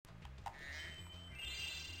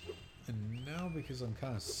because I'm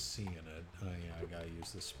kind of seeing it. Yeah, I gotta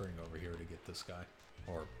use this spring over here to get this guy.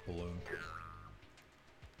 Or balloon.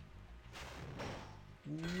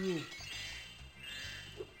 Ooh.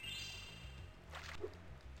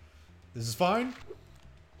 This is fine.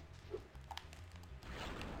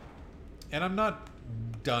 And I'm not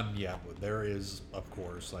done yet. There is, of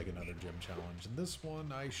course, like another gym challenge. And this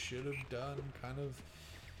one I should have done kind of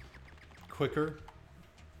quicker.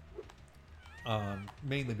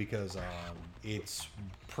 Mainly because it's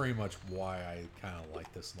pretty much why I kind of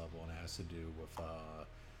like this level, and it has to do with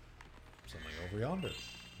something over yonder.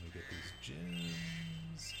 Let me get these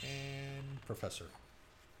gems and Professor.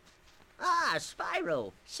 Ah,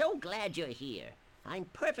 Spyro! So glad you're here. I'm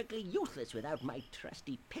perfectly useless without my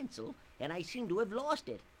trusty pencil, and I seem to have lost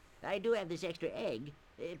it. I do have this extra egg.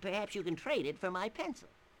 Perhaps you can trade it for my pencil.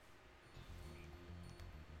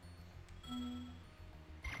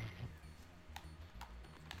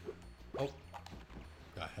 Oh,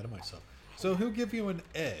 got ahead of myself. So he'll give you an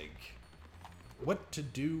egg. What to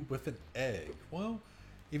do with an egg? Well,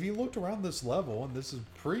 if you looked around this level, and this is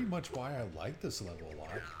pretty much why I like this level a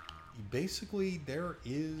lot, basically there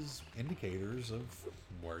is indicators of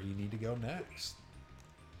where you need to go next.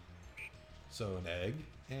 So an egg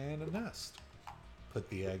and a nest. Put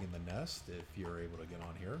the egg in the nest if you're able to get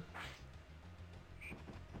on here.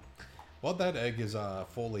 Well, that egg is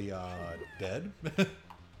fully dead.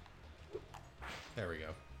 There we go.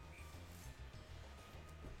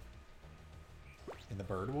 And the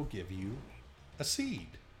bird will give you a seed.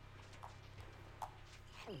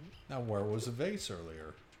 Now, where was the vase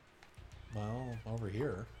earlier? Well, over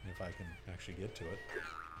here, if I can actually get to it.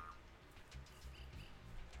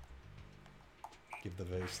 Give the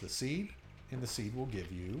vase the seed, and the seed will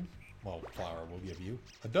give you, well, flower will give you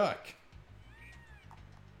a duck.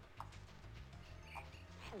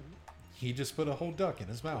 He just put a whole duck in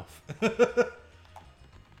his mouth.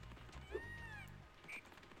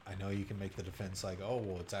 I know you can make the defense like, oh,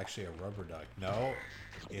 well, it's actually a rubber duck. No,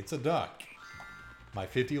 it's a duck. My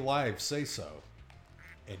 50 lives say so.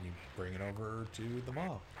 And you bring it over to the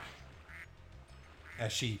mom.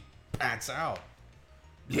 As she pats out.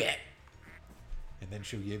 Yeah. And then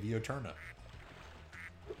she'll give you a turnip.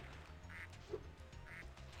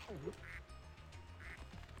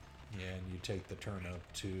 And you take the turnip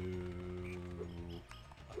to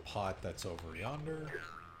a pot that's over yonder.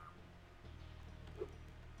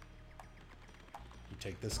 You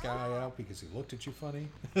take this guy out because he looked at you funny.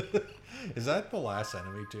 Is that the last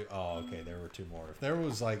enemy too? Oh, okay, there were two more. If there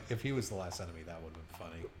was like, if he was the last enemy, that would have been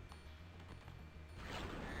funny.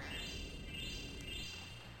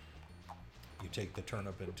 You take the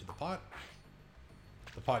turnip into the pot.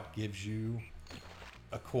 The pot gives you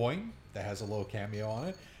a coin that has a little cameo on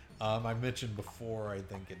it. I mentioned before, I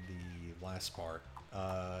think in the last part,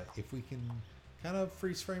 if we can kind of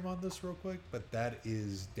freeze frame on this real quick, but that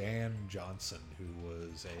is Dan Johnson, who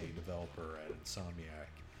was a developer at Insomniac,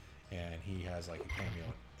 and he has like a cameo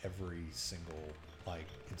in every single like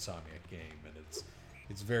Insomniac game, and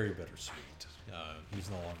it's very bittersweet. He's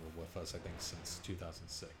no longer with us, I think, since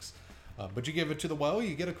 2006. But you give it to the well,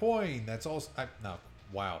 you get a coin. That's all. No,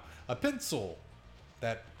 wow, a pencil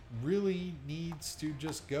that really needs to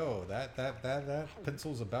just go. That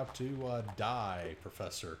pencil's about to die,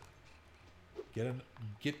 Professor.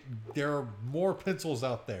 Get. There are more pencils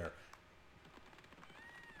out there.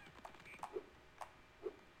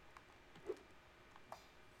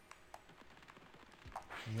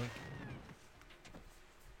 Yoink.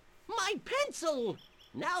 My pencil!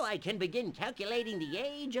 Now I can begin calculating the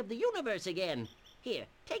age of the universe again. Here,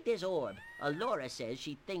 take this orb. Alora says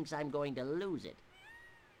she thinks I'm going to lose it.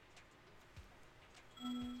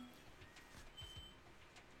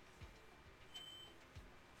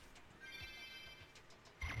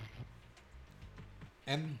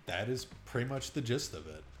 And that is pretty much the gist of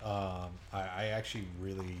it. I actually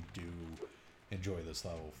really do enjoy this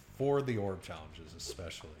level for the orb challenges,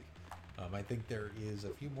 especially. I think there is a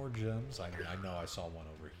few more gems. I know I saw one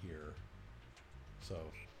over here, so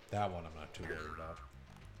that one I'm not too worried about.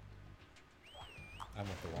 I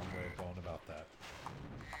went the wrong way of going about that.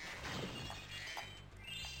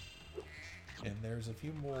 And there's a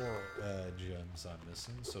few more gems I'm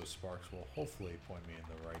missing, so Sparks will hopefully point me in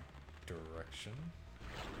the right direction.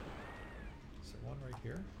 Is there one right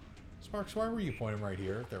here? Sparks, why were you pointing right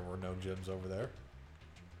here if there were no gems over there?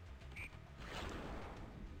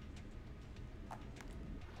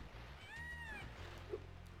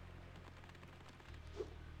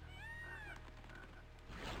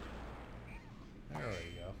 There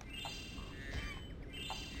we go.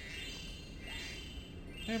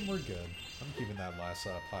 And we're good. I'm keeping that last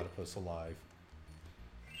platypus alive.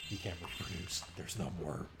 You can't reproduce. There's no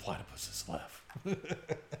more platypuses left.